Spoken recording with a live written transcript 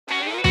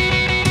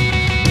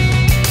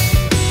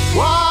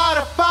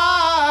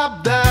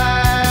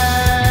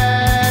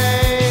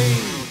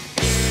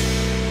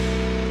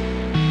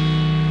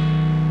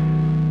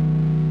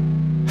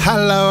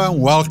Hello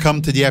and welcome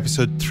to the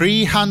episode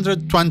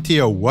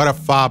 320 of What a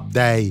Fab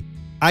Day.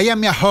 I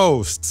am your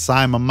host,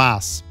 Simon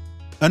Mas.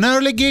 An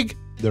early gig,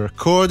 the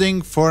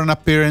recording for an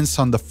appearance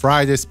on the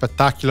Friday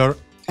Spectacular,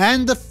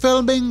 and the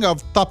filming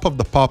of Top of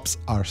the Pops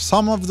are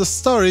some of the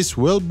stories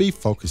we'll be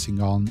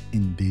focusing on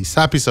in this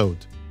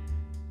episode.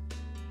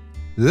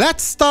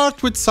 Let's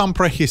start with some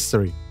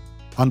prehistory.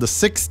 On the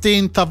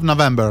 16th of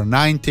November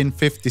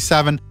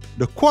 1957,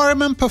 the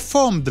Quarrymen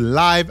performed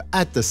live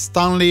at the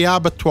Stanley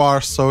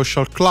Abattoir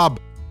Social Club,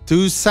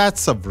 2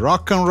 sets of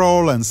rock and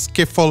roll and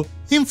skiffle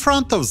in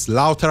front of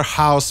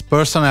slaughterhouse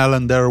personnel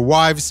and their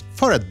wives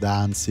for a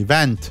dance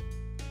event.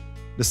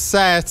 The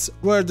sets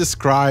were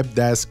described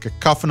as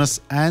cacophonous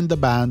and the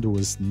band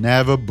was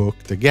never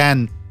booked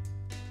again.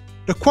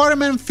 The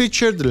Quarrymen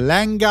featured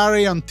Len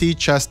Gary on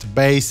tea-chest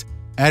bass,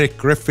 Eric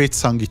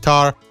Griffiths on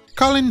guitar,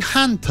 Colin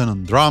Hanton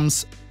on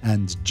drums,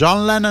 and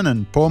John Lennon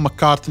and Paul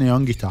McCartney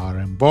on guitar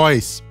and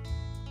voice.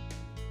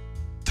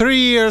 3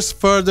 years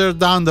further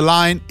down the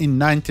line, in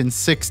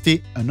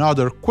 1960,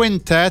 another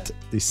quintet,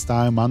 this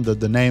time under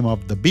the name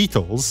of the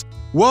Beatles,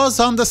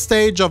 was on the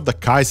stage of the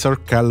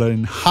Kaiserkeller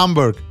in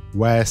Hamburg,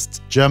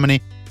 West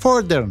Germany,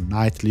 for their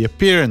nightly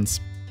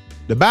appearance.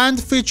 The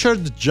band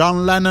featured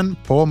John Lennon,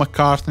 Paul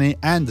McCartney,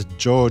 and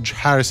George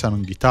Harrison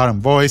on guitar and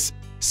voice,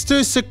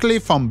 Stu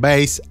Sutcliffe on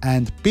bass,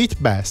 and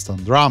Pete Best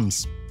on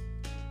drums.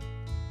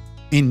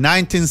 In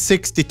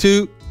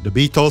 1962, the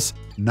Beatles,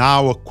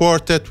 now a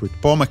quartet with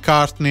Paul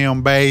McCartney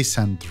on bass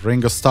and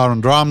Ringo Starr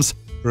on drums,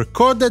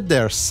 recorded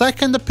their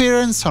second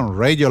appearance on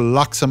Radio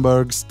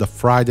Luxembourg's The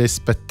Friday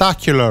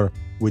Spectacular,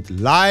 with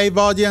live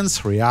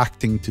audience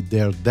reacting to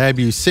their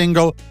debut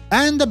single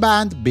and the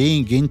band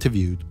being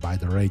interviewed by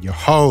the radio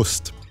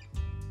host.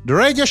 The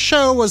radio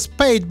show was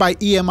paid by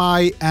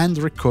EMI and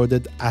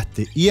recorded at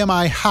the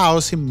EMI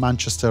House in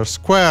Manchester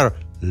Square,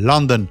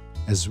 London,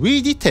 as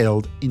we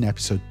detailed in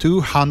episode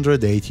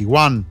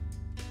 281.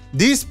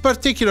 This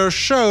particular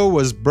show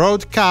was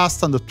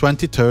broadcast on the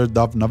 23rd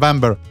of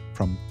November,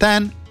 from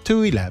 10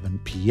 to 11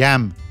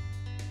 p.m.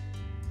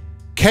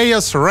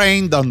 Chaos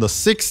reigned on the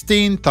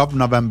 16th of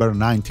November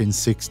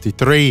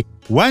 1963,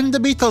 when the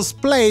Beatles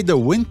played the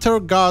Winter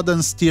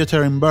Gardens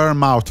Theatre in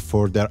Bournemouth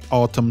for their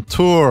autumn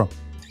tour.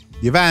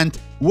 The event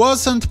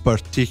wasn't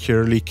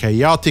particularly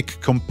chaotic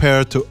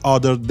compared to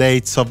other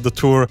dates of the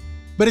tour,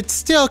 but it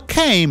still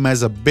came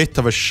as a bit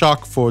of a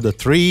shock for the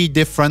 3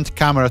 different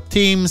camera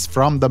teams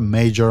from the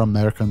major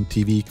American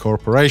TV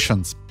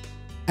corporations: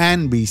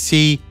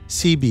 NBC,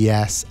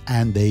 CBS,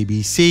 and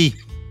ABC.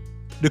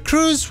 The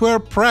crews were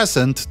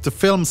present to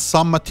film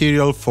some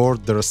material for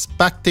the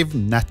respective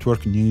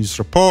network news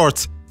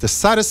reports to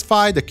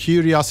satisfy the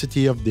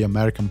curiosity of the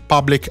American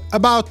public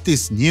about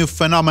this new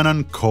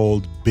phenomenon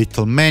called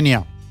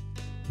Beatlemania.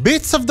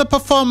 Bits of the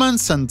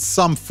performance and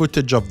some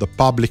footage of the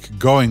public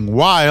going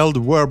wild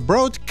were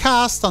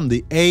broadcast on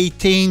the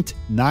 18th,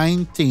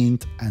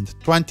 19th, and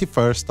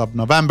 21st of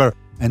November,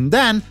 and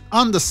then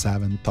on the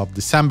 7th of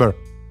December.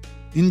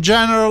 In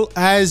general,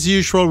 as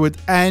usual with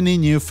any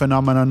new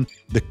phenomenon,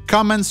 the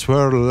comments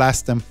were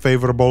less than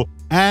favorable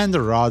and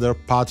rather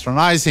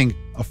patronizing,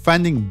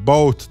 offending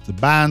both the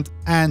band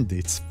and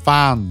its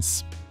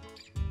fans.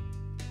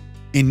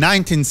 In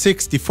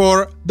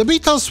 1964, the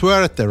Beatles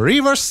were at the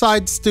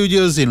Riverside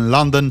Studios in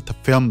London to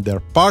film their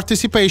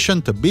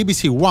participation to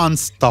BBC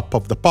One's Top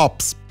of the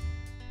Pops.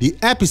 The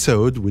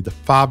episode, with the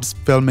Fabs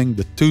filming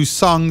the 2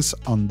 songs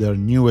on their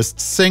newest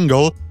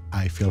single,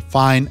 I Feel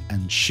Fine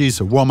and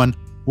She's a Woman,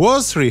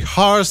 was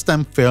rehearsed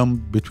and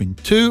filmed between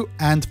 2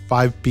 and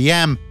 5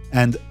 p.m.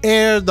 and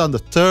aired on the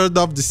 3rd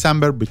of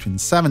December between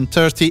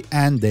 7:30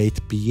 and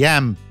 8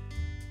 p.m.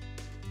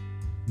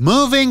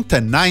 Moving to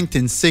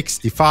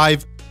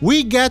 1965,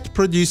 we get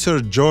producer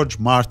George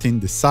Martin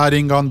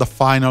deciding on the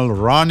final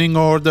running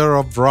order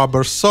of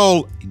Rubber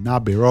Soul in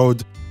Abbey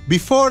Road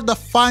before the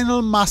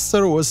final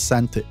master was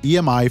sent to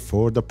EMI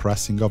for the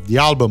pressing of the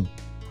album.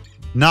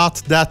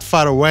 Not that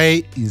far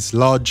away, in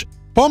Sludge,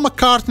 Paul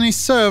McCartney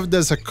served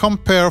as a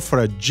compere for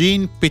a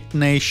Gene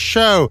Pitney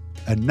show,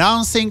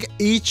 announcing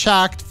each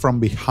act from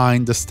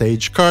behind the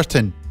stage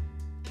curtain.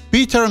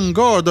 Peter and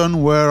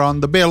Gordon were on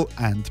the bill,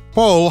 and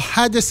Paul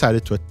had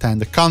decided to attend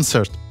the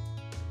concert.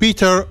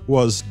 Peter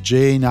was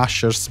Jane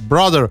Asher's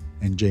brother,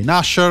 and Jane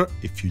Asher,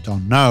 if you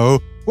don't know,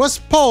 was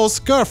Paul's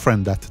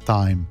girlfriend at the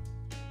time.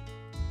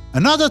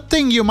 Another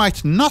thing you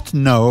might not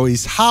know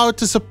is how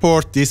to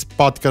support this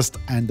podcast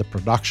and the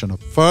production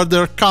of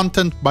further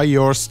content by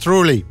yours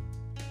truly.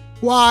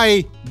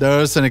 Why,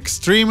 there's an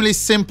extremely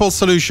simple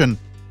solution.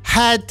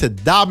 Head to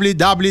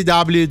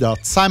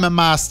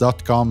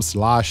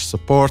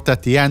www.simonmas.com/support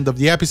at the end of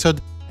the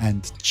episode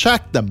and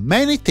check the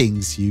many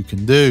things you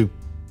can do.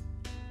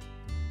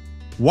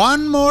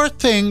 One more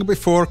thing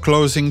before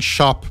closing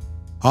shop.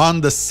 On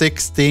the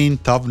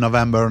 16th of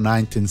November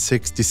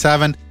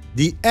 1967,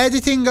 the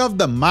editing of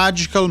the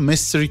Magical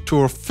Mystery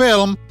Tour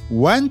film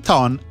went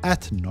on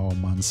at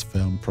Norman's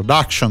Film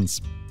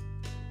Productions.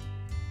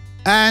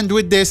 And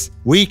with this,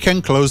 we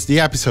can close the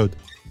episode.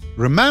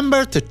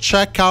 Remember to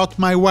check out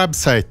my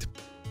website.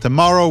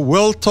 Tomorrow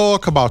we'll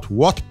talk about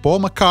what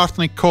Paul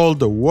McCartney called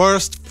the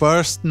worst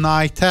first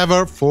night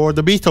ever for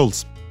the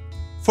Beatles.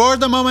 For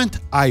the moment,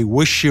 I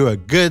wish you a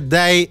good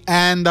day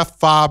and a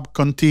fab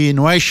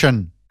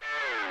continuation.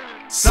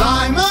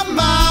 Simon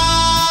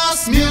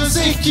Mas,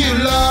 music you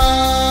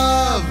love.